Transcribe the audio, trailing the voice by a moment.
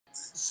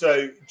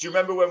So, do you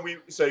remember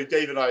when so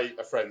Dave and I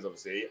are friends,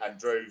 obviously, and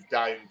drove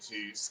down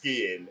to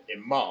skiing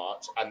in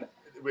March, and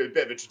we're a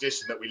bit of a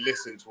tradition that we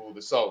listen to all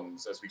the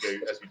songs as we do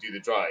the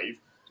drive.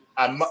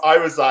 And I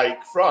was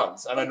like,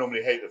 France, and I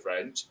normally hate the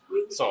French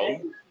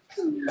song.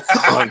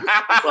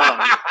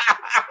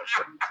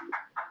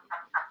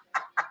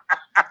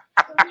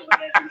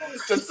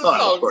 Just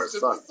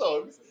the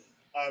songs.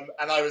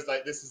 And I was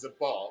like, this is a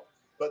bop.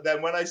 But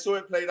then when I saw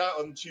it played out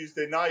on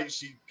Tuesday night,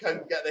 she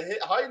couldn't get the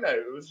high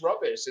note. It was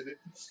rubbish. And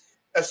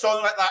a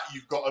song like that,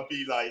 you've got to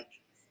be like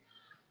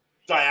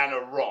Diana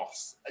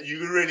Ross.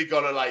 You really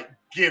got to like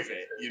give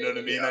it. You know what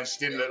I mean? Yeah, and she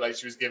didn't look like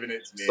she was giving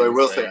it to me. So I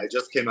will say, I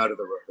just came out of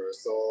the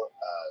rehearsal.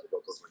 The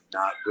vocals were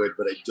not good,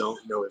 but I don't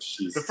know if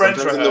she's the French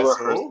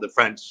rehearsal. The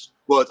French.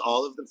 Well, it's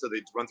all of them, so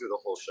they run through the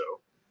whole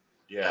show.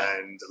 Yeah.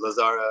 And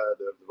Lazara,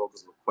 the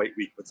vocals were quite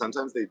weak, but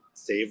sometimes they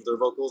save their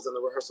vocals in the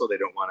rehearsal. They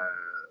don't want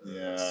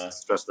to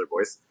stress their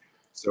voice.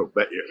 So,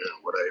 but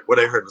what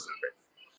I heard was not great.